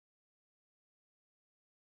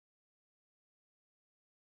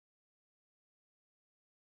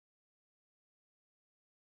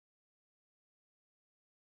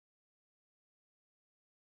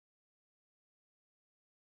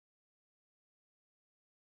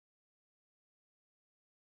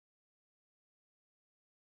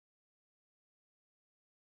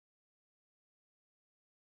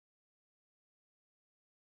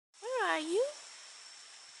Where are you?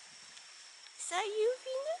 Is that you,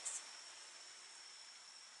 Venus?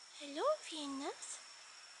 Hello, Venus.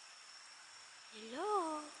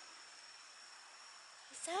 Hello.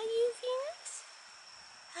 Is that you, Venus?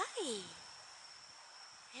 Hi.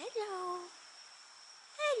 Hello.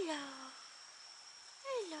 Hello.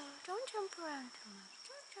 Hello. Don't jump around too much.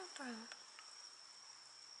 Don't jump around.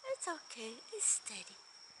 It's okay. It's steady.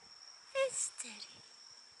 It's steady.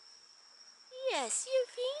 Yes, you're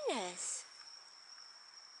Venus.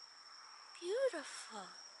 Beautiful.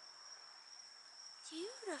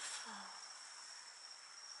 Beautiful.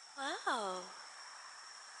 Wow.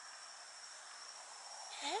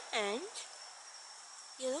 And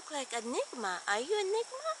you look like Enigma. Are you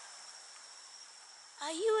Enigma?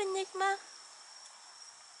 Are you Enigma?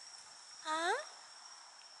 Huh?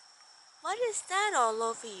 What is that all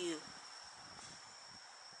over you?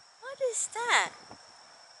 What is that?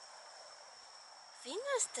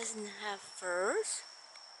 Venus doesn't have furs.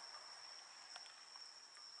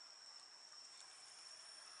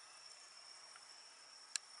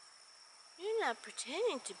 You're not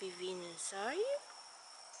pretending to be Venus, are you?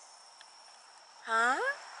 Huh?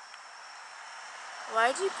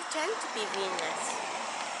 Why do you pretend to be Venus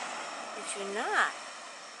if you're not?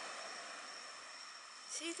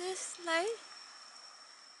 See this light?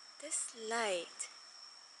 This light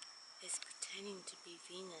is pretending to be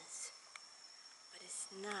Venus, but it's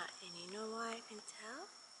not. And you know why I can tell?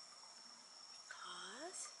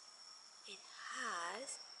 Because it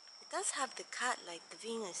does have the cut like the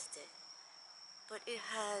Venus did, but it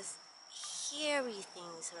has hairy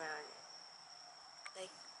things around it.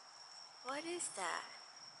 Like, what is that?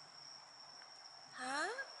 Huh?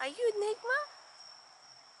 Are you Enigma?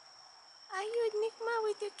 Are you Enigma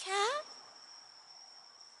with your cat?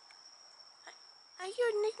 Are you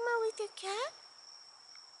Enigma with your cat?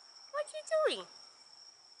 What are you doing?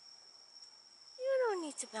 You don't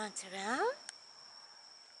need to bounce around.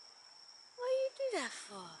 What do you do that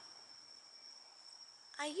for?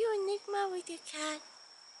 Are you Enigma with your cat?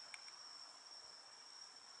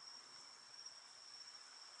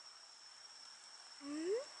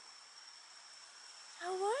 Hmm?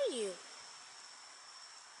 How are you?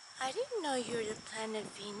 I didn't know you were the planet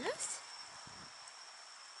Venus.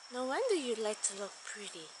 No wonder you like to look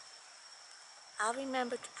pretty. I'll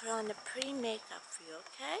remember to put on the pretty makeup for you,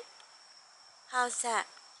 okay? How's that?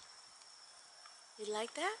 You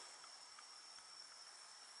like that?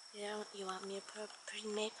 You want me to put pretty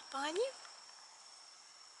makeup on you?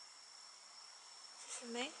 This is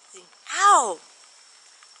amazing. Ow!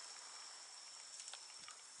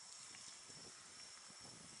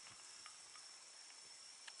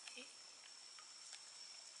 Okay.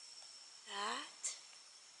 That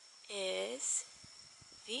is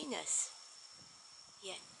Venus.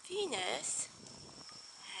 Yet Venus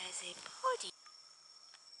has a body.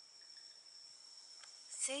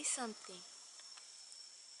 Say something.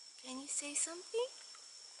 Can you say something?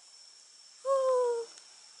 Ooh.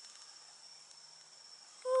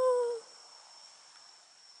 Ooh.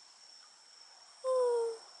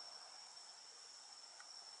 Ooh.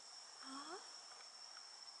 Huh?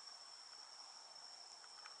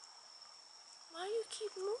 Why you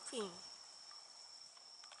keep moving?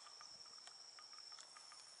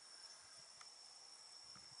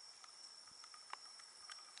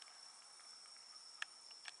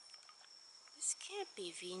 This can't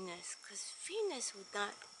be Venus, because Venus would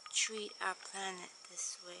not treat our planet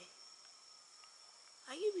this way.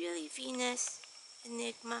 Are you really Venus,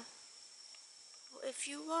 Enigma? Well, if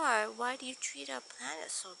you are, why do you treat our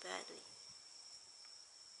planet so badly?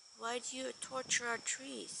 Why do you torture our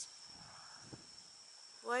trees?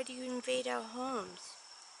 Why do you invade our homes?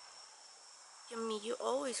 I mean, you're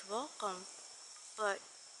always welcome, but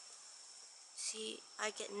see,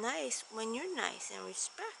 I get nice when you're nice and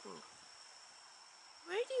respect me.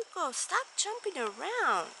 Where do you go? Stop jumping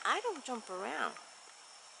around. I don't jump around.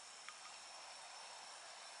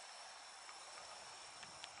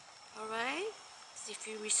 Alright? If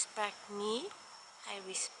you respect me, I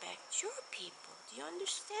respect your people. Do you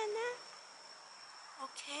understand that?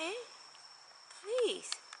 Okay? Please,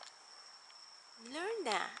 learn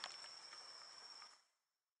that.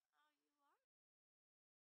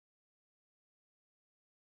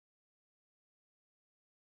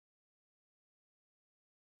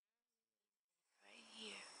 Right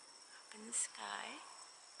here, up in the sky.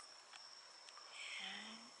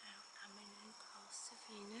 And I'm coming in close to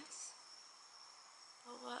Venus.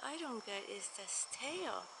 But what I don't get is this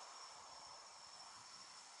tail.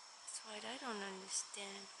 That's what I don't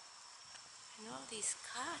understand. And all these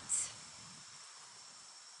cuts.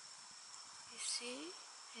 You see?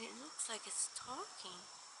 And it looks like it's talking.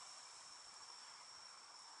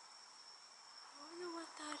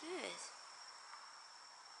 is.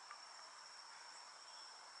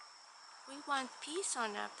 We want peace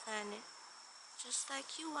on our planet, just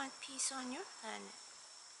like you want peace on your planet.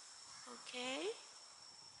 Okay?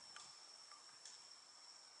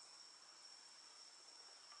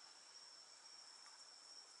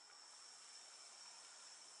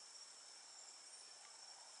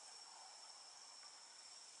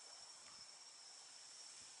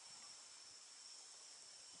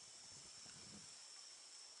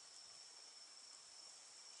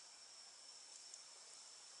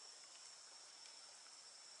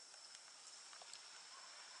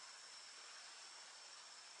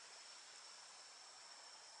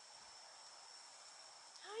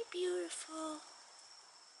 Hi, beautiful.